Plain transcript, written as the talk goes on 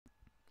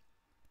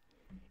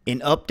An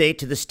update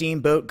to the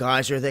Steamboat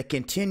Geyser that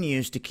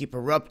continues to keep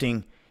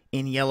erupting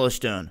in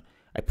Yellowstone.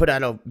 I put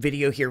out a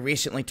video here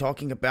recently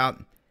talking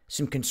about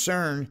some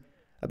concern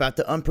about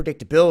the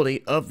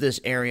unpredictability of this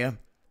area.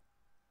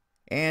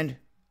 And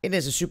it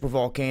is a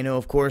supervolcano,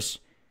 of course.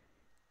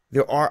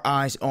 There are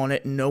eyes on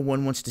it, and no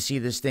one wants to see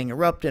this thing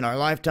erupt in our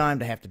lifetime,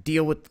 to have to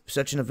deal with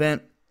such an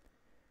event.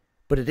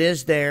 But it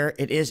is there,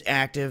 it is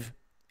active,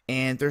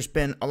 and there's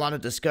been a lot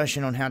of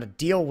discussion on how to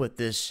deal with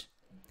this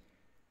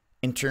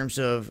in terms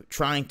of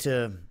trying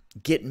to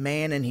get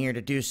man in here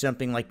to do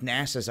something like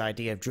NASA's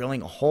idea of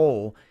drilling a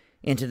hole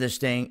into this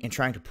thing and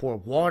trying to pour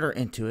water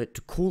into it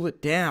to cool it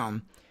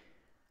down.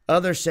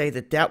 Others say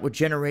that that would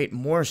generate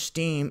more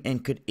steam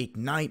and could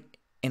ignite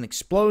an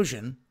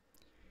explosion.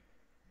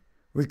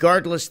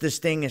 Regardless, this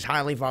thing is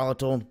highly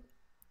volatile.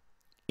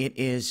 It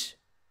is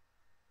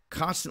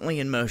constantly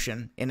in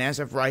motion, and as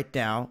of right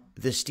now,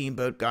 the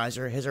Steamboat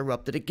Geyser has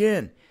erupted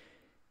again.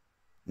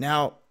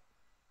 Now,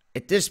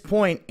 at this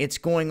point, it's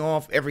going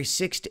off every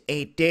 6 to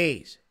 8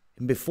 days.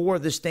 And before,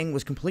 this thing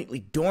was completely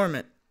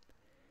dormant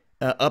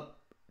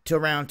up to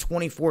around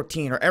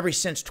 2014, or ever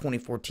since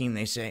 2014,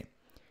 they say.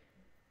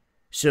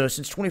 So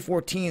since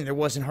 2014, there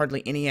wasn't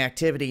hardly any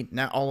activity.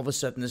 Now, all of a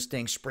sudden, this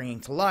thing's springing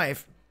to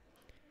life.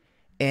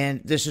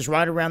 And this is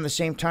right around the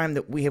same time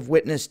that we have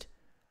witnessed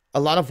a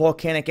lot of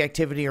volcanic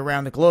activity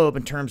around the globe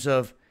in terms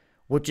of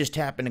what just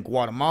happened in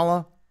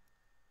Guatemala.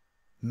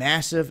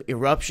 Massive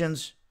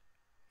eruptions.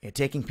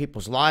 Taking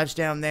people's lives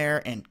down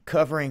there and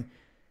covering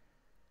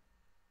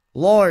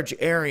large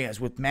areas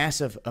with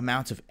massive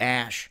amounts of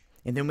ash.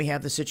 And then we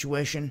have the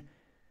situation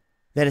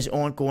that is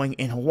ongoing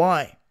in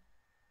Hawaii.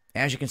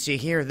 As you can see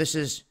here, this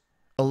is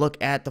a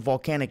look at the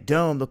volcanic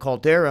dome, the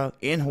caldera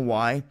in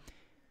Hawaii.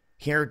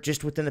 Here,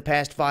 just within the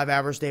past 5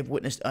 hours, they've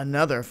witnessed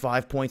another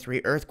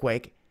 5.3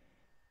 earthquake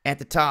at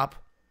the top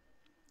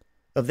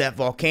of that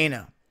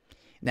volcano.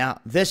 Now,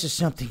 this is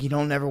something you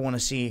don't ever want to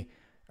see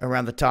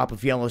around the top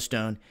of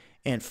Yellowstone.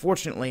 And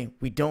fortunately,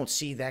 we don't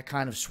see that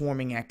kind of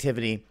swarming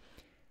activity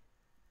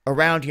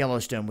around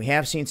Yellowstone. We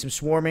have seen some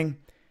swarming,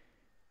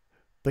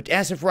 but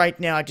as of right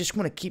now, I just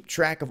want to keep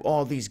track of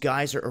all these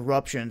geyser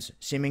eruptions,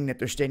 seeming that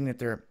they're stating that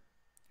they're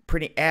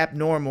pretty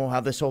abnormal, how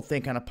this whole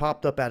thing kind of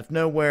popped up out of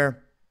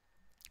nowhere.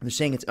 They're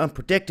saying it's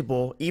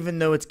unpredictable, even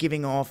though it's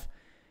giving off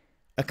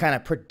a kind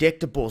of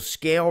predictable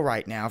scale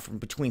right now from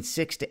between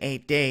 6 to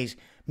 8 days.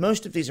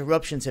 Most of these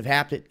eruptions have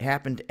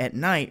happened at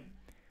night,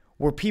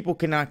 where people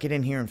cannot get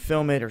in here and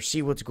film it or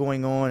see what's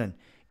going on and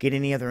get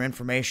any other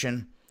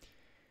information.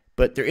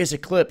 But there is a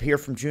clip here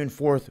from June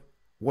 4th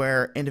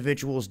where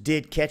individuals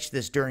did catch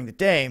this during the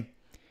day,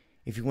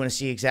 if you want to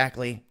see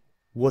exactly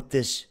what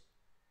this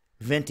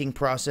venting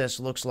process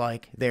looks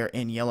like there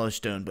in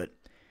Yellowstone. But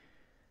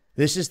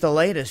this is the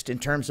latest in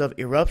terms of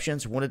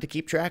eruptions. Wanted to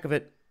keep track of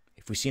it.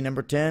 If we see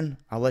number 10,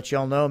 I'll let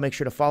y'all know. Make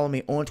sure to follow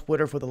me on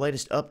Twitter for the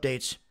latest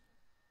updates.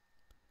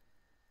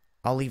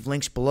 I'll leave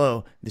links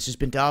below. This has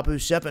been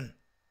Dabu7.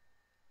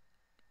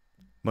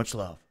 Much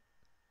love.